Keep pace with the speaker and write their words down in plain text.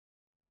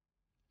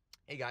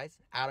Hey guys,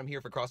 Adam here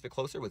for CrossFit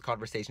Closer with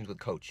Conversations with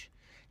Coach.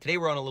 Today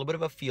we're on a little bit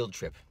of a field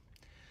trip.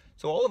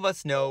 So all of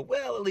us know,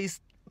 well at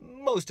least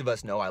most of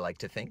us know, I like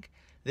to think,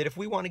 that if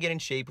we want to get in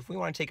shape, if we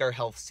want to take our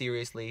health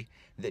seriously,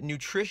 that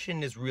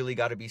nutrition has really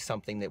got to be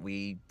something that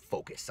we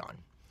focus on.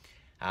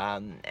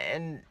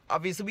 And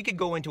obviously we could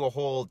go into a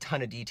whole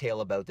ton of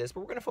detail about this,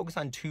 but we're going to focus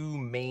on two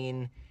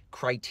main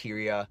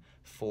criteria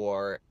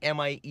for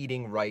am I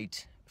eating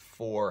right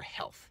for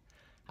health.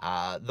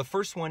 The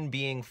first one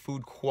being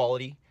food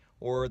quality,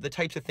 or the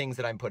types of things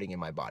that I'm putting in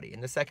my body.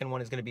 And the second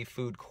one is going to be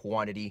food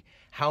quantity.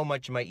 How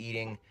much am I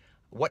eating?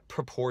 What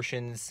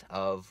proportions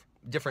of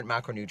different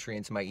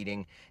macronutrients am I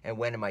eating? And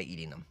when am I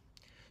eating them?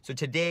 So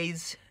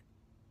today's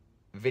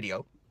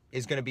video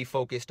is going to be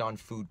focused on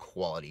food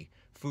quality,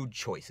 food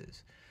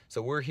choices.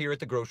 So we're here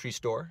at the grocery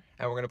store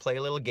and we're going to play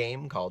a little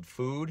game called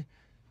Food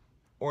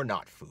or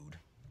Not Food.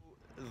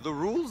 The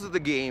rules of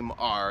the game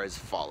are as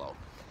follow.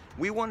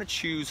 We want to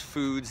choose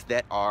foods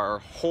that are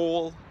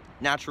whole,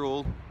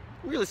 natural,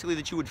 realistically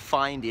that you would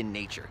find in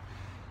nature.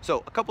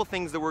 So a couple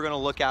things that we're going to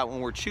look at when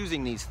we're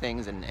choosing these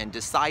things and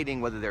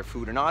deciding whether they're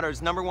food or not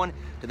is, number one,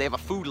 do they have a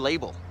food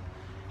label?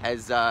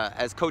 As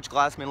Coach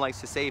Glassman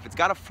likes to say, if it's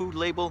got a food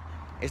label,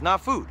 it's not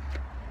food.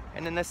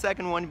 And then the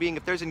second one being,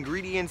 if there's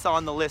ingredients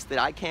on the list that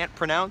I can't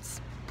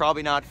pronounce,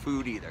 probably not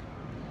food either.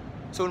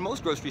 So in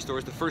most grocery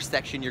stores, the first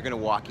section you're going to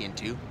walk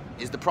into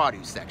is the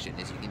produce section.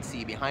 As you can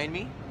see behind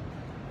me,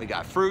 we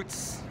got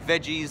fruits,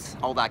 veggies,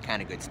 all that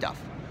kind of good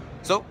stuff.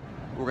 So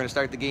we're going to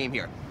start the game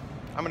here.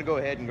 I'm going to go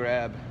ahead and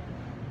grab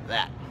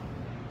that.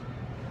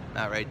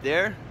 That right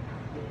there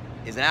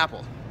is an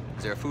apple.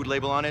 Is there a food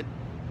label on it?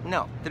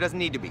 No, there doesn't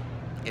need to be.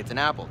 It's an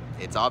apple.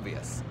 It's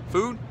obvious.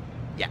 Food?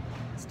 Yeah.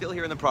 Still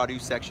here in the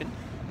produce section.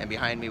 And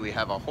behind me we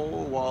have a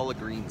whole wall of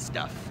green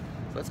stuff.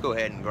 So let's go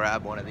ahead and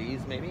grab one of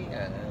these maybe.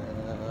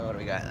 What do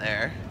we got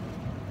there?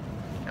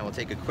 And we'll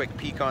take a quick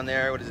peek on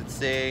there. What does it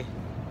say?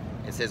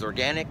 It says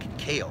organic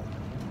kale.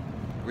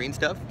 Green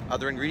stuff?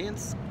 Other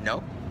ingredients?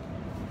 No.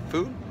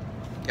 Food?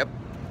 Yep.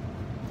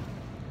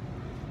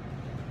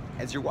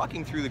 As you're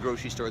walking through the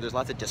grocery store, there's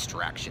lots of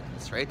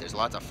distractions, right? There's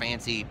lots of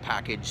fancy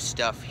packaged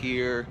stuff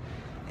here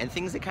and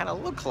things that kind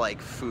of look like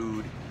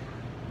food,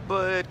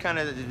 but kind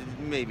of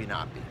maybe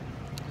not be.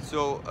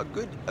 So a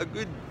good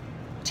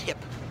tip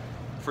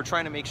for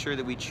trying to make sure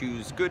that we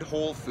choose good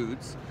whole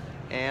foods,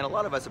 and a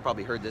lot of us have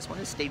probably heard this one,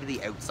 is stay to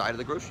the outside of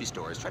the grocery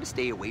stores. Try to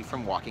stay away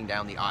from walking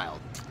down the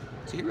aisle.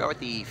 So here we are at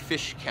the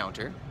fish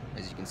counter.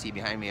 As you can see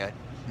behind me, a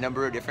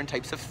number of different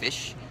types of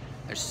fish.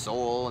 There's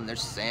sole, and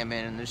there's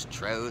salmon, and there's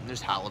trout, and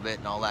there's halibut,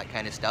 and all that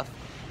kind of stuff.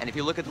 And if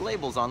you look at the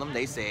labels on them,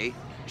 they say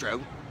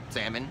trout,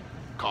 salmon,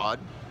 cod,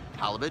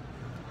 halibut,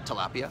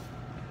 tilapia,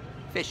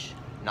 fish,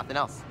 nothing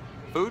else.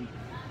 Food?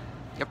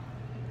 Yep.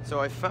 So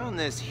I found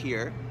this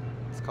here.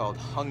 It's called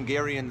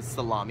Hungarian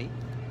salami.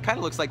 Kind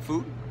of looks like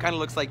food, kind of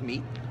looks like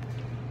meat.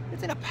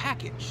 It's in a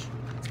package.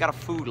 It's got a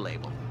food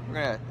label. We're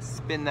gonna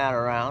spin that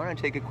around and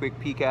take a quick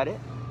peek at it.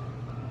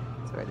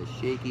 Sorry, the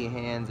shaky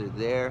hands are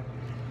there.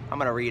 I'm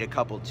gonna read a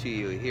couple to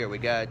you here. We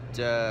got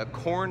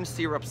corn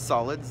syrup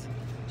solids,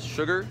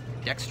 sugar,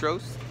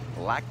 dextrose,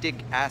 lactic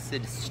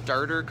acid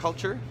starter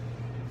culture.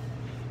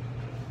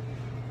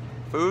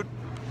 Food.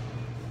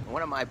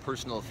 One of my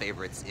personal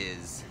favorites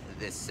is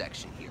this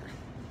section here.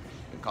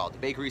 You can call it the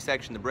bakery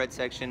section, the bread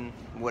section,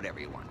 whatever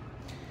you want.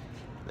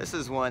 This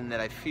is one that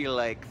I feel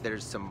like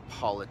there's some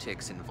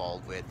politics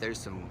involved with. There's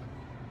some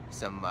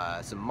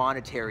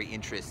monetary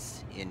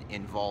interests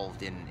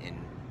involved in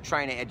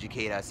trying to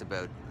educate us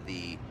about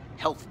the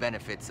health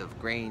benefits of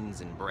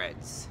grains and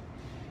breads.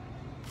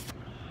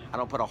 I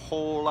don't put a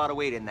whole lot of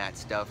weight in that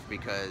stuff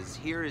because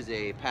here is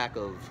a pack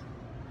of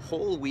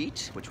whole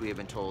wheat, which we have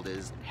been told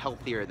is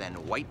healthier than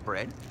white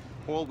bread.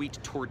 Whole wheat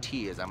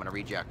tortillas. I'm gonna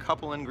read you a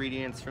couple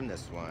ingredients from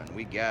this one.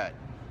 We got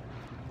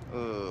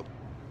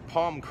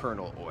palm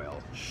kernel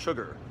oil,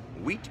 sugar,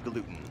 wheat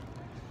gluten.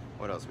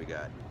 What else we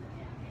got?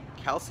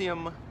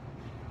 Calcium,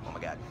 oh my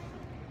God,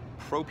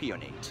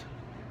 propionate,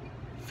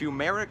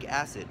 fumaric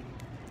acid.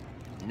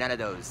 None of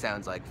those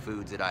sounds like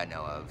foods that I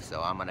know of,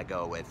 so I'm gonna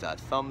go with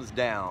thumbs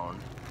down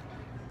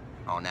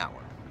on that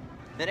one.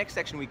 The next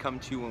section we come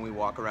to when we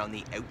walk around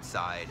the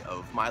outside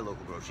of my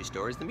local grocery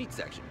store is the meat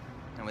section.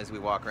 And as we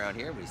walk around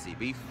here, we see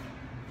beef,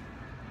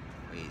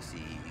 we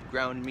see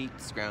ground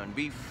meats, ground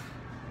beef,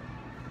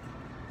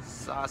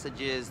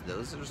 sausages.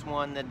 Those are just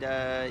one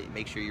that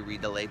make sure you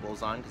read the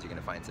labels on because you're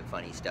gonna find some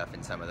funny stuff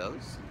in some of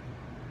those.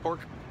 Pork,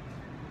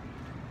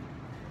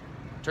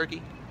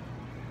 turkey,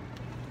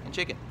 and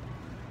chicken.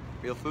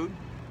 Real food?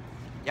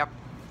 Yep.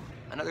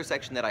 Another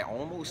section that I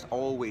almost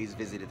always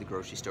visit at the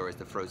grocery store is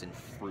the frozen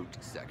fruit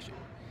section.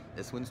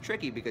 This one's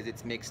tricky because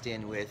it's mixed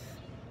in with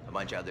a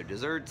bunch of other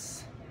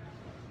desserts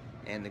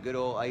and the good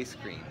old ice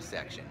cream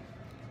section.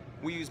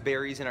 We use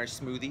berries in our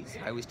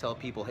smoothies. I always tell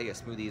people, hey, a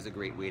smoothie is a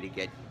great way to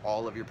get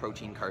all of your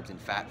protein, carbs, and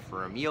fat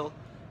for a meal.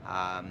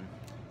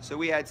 So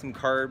we add some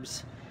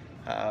carbs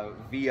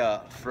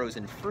via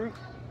frozen fruit.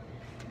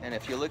 And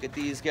if you look at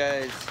these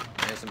guys,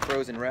 there's some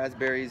frozen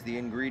raspberries. The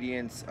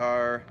ingredients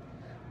are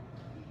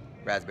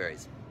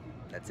raspberries.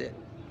 That's it.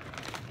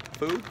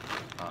 food?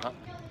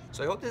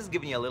 So I hope this has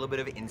given you a little bit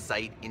of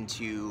insight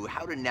into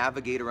how to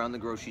navigate around the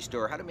grocery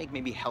store, how to make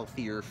maybe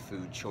healthier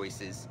food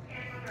choices.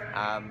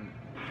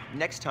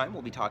 Next time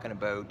we'll be talking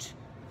about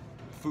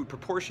food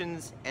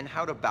proportions and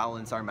how to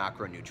balance our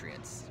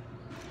macronutrients.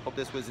 Hope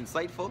this was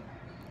insightful.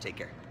 Take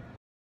care.